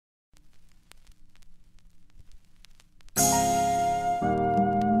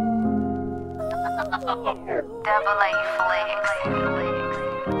Double A Flex.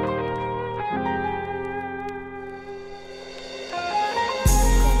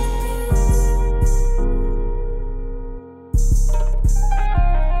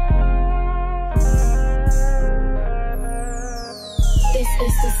 This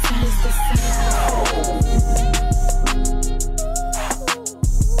is the sound.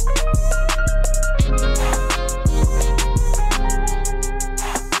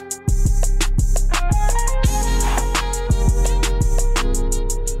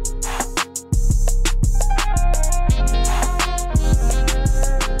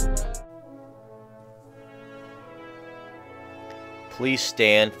 Please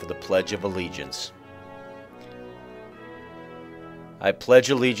stand for the Pledge of Allegiance. I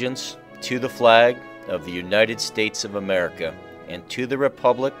pledge allegiance to the flag of the United States of America and to the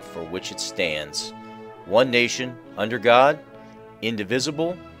republic for which it stands, one nation, under God,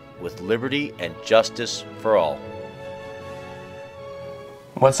 indivisible, with liberty and justice for all.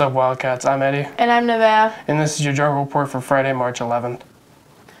 What's up, Wildcats? I'm Eddie. And I'm Nevaeh. And this is your Jungle Report for Friday, March 11th.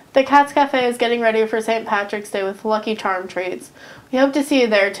 The Cats Cafe is getting ready for St. Patrick's Day with Lucky Charm treats. We hope to see you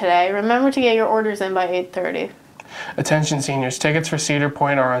there today. Remember to get your orders in by 8:30. Attention seniors, tickets for Cedar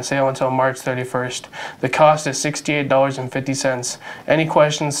Point are on sale until March 31st. The cost is $68.50. Any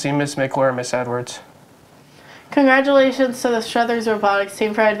questions, see Miss Mickler or Miss Edwards. Congratulations to the Struthers Robotics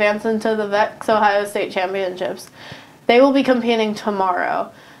team for advancing to the VEX Ohio State Championships. They will be competing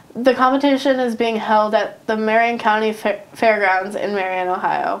tomorrow. The competition is being held at the Marion County Fairgrounds in Marion,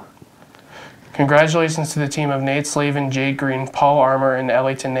 Ohio. Congratulations to the team of Nate Slavin, Jade Green, Paul Armour, and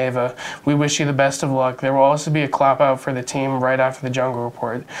Ellington Neva. We wish you the best of luck. There will also be a clap out for the team right after the Jungle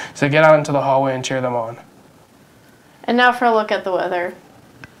Report, so get out into the hallway and cheer them on. And now for a look at the weather.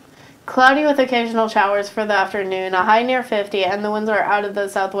 Cloudy with occasional showers for the afternoon, a high near 50, and the winds are out of the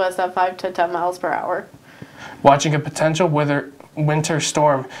southwest at 5 to 10 miles per hour. Watching a potential winter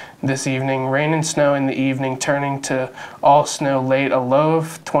storm this evening, rain and snow in the evening turning to all snow late, a low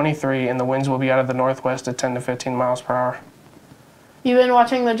of 23, and the winds will be out of the northwest at 10 to 15 miles per hour. You've been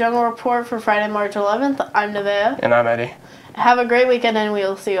watching the Jungle Report for Friday, March 11th. I'm Nevaeh. And I'm Eddie. Have a great weekend, and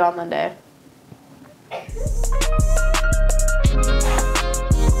we'll see you on Monday.